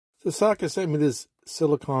So Saka sent me this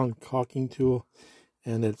silicone caulking tool,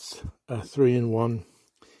 and it's a 3-in-1,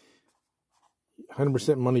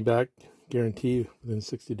 100% money back guarantee within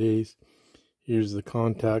 60 days. Here's the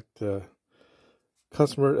contact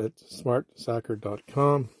customer at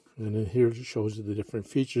smartsacker.com, and then here it shows you the different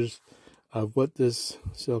features of what this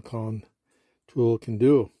silicone tool can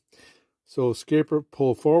do. So scraper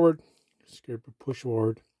pull forward, scraper push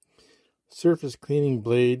forward, surface cleaning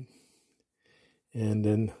blade, and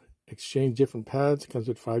then exchange different pads. Comes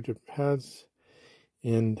with 5 different pads,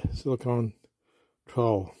 and silicone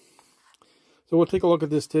trowel. So we'll take a look at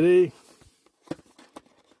this today,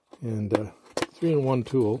 and 3-in-1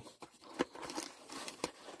 tool.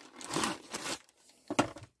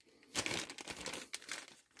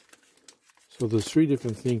 So there's 3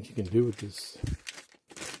 different things you can do with this.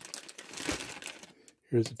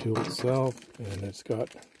 Here's the tool itself, and it's got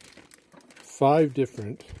 5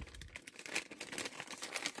 different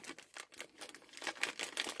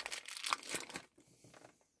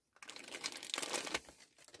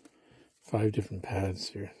pads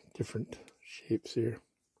here, different shapes here.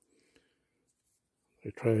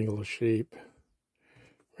 A triangular shape,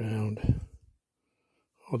 round,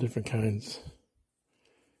 all different kinds.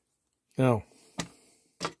 Now,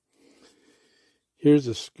 here's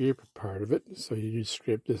the scraper part of it. So you just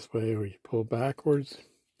scrape this way or you pull backwards.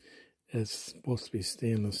 It's supposed to be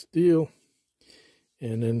stainless steel.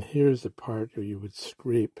 And then here's the part where you would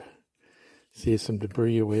scrape, see some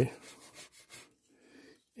debris away.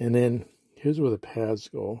 And then here's where the pads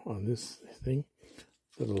go on this thing.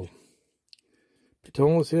 Little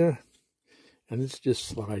pitons here. And this just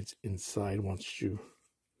slides inside once you,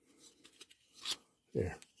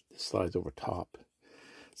 there, this slides over top.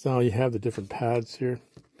 So now you have the different pads here,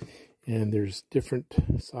 and there's different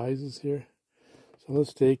sizes here. So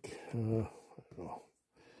let's take, I don't know,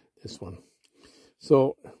 this one.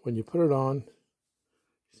 So when you put it on,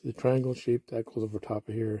 see the triangle shape that goes over top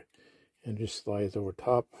of here, and just slides over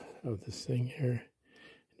top of this thing here.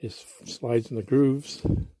 It just slides in the grooves,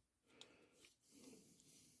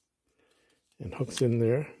 and hooks in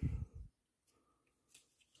there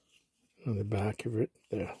on the back of it.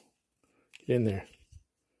 There, get in there.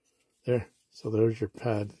 There, so there's your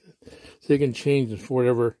pad. So you can change it for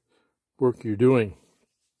whatever work you're doing.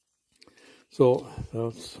 So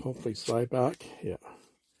let's hopefully slide back. Yeah,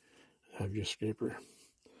 have your scraper.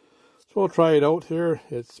 So we'll try it out here.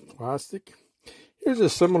 It's plastic. Here's a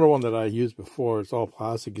similar one that I used before. It's all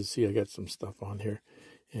plastic. You see I got some stuff on here,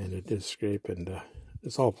 and it did scrape, and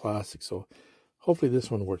it's all plastic. So hopefully this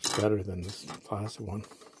one works better than this plastic one.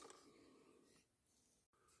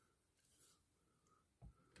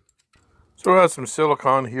 So I have some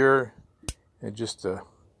silicone here, and just to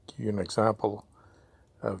give you an example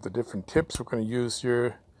of the different tips we're going to use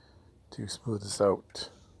here to smooth this out.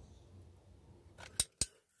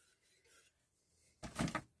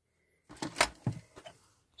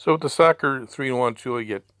 So with the Sacker 3-in-1 tool, you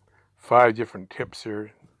get 5 different tips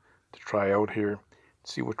here to try out here.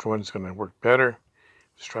 See which one's going to work better.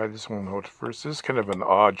 Let's try this one out first. This is kind of an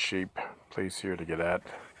odd shape place here to get at.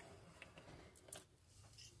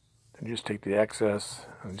 And just take the excess,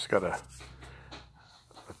 and just got a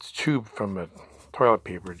tube from a toilet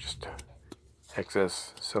paper, just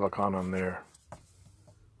excess silicone on there.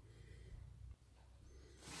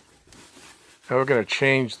 Now we're going to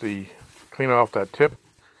change the, clean off that tip,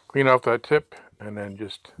 and then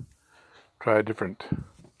just try a different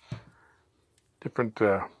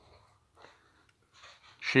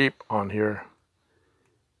shape on here.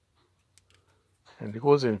 And it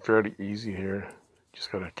goes in fairly easy here. Just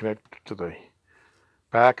got to connect to the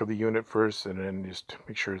back of the unit first, and then just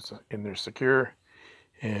make sure it's in there secure.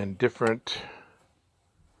 And different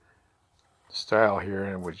style here,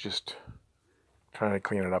 and we're just trying to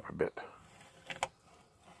clean it up a bit.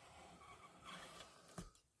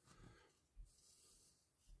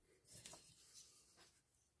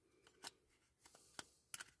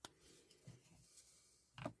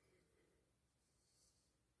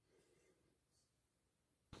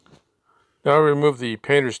 Now remove the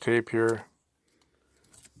painter's tape here.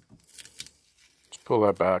 Just pull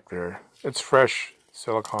that back there. It's fresh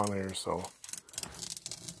silicone there, so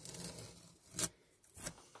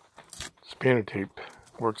this painter tape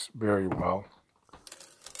works very well.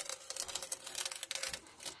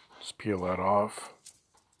 Just peel that off.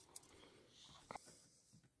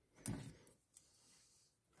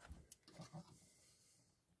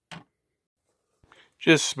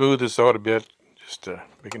 Just smooth this out a bit, just to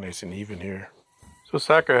make it nice and even here. So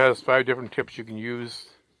Sacker has 5 different tips you can use,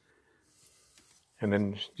 and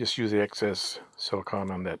then just use the excess silicone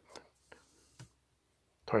on that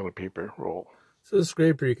toilet paper roll. So the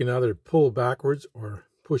scraper you can either pull backwards or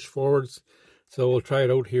push forwards. So we'll try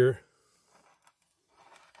it out here.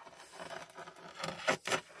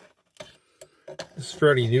 This is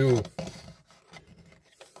fairly new.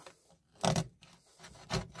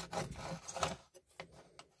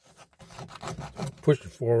 Push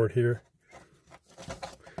it forward here.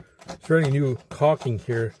 It's fairly new caulking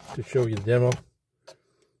here to show you the demo.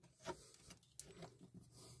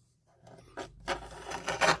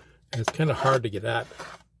 And it's kind of hard to get at.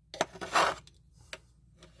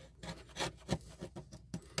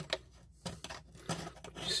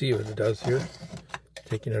 You see what it does here.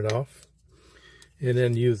 Taking it off. And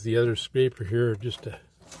then use the other scraper here just to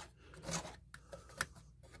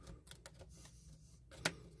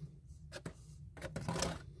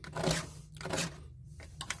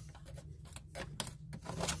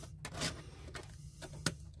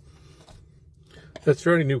that's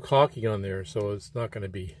fairly new caulking on there, so it's not going to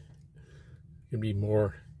be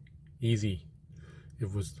more easy if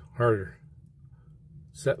it was harder,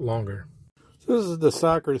 set longer. So this is the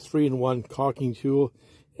Sacker 3-in-1 caulking tool,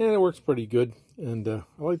 and it works pretty good. And I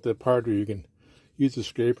like the part where you can use the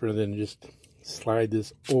scraper and then just slide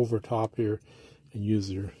this over top here and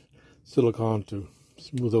use your silicone to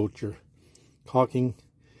smooth out your caulking.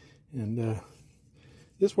 And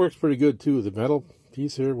this works pretty good too. The metal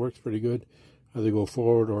piece here works pretty good. Either go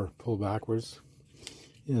forward or pull backwards.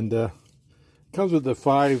 And it comes with the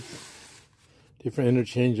 5 different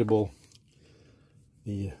interchangeable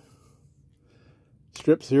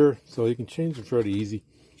strips here, so you can change them fairly easy.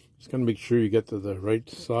 Just going to make sure you get to the right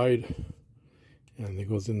side, and it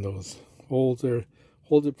goes in those holes there.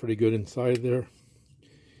 Holds it pretty good inside there,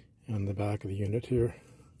 and the back of the unit here.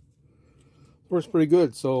 Works pretty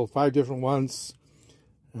good. So 5 different ones,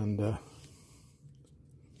 and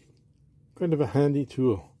kind of a handy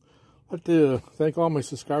tool. I'd like to thank all my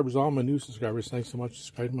subscribers, all my new subscribers. Thanks so much for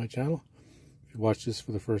subscribing to my channel. If you watch this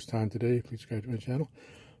for the first time today, please subscribe to my channel.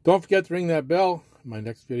 Don't forget to ring that bell. My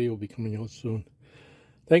next video will be coming out soon.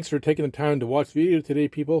 Thanks for taking the time to watch the video today,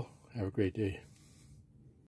 people. Have a great day.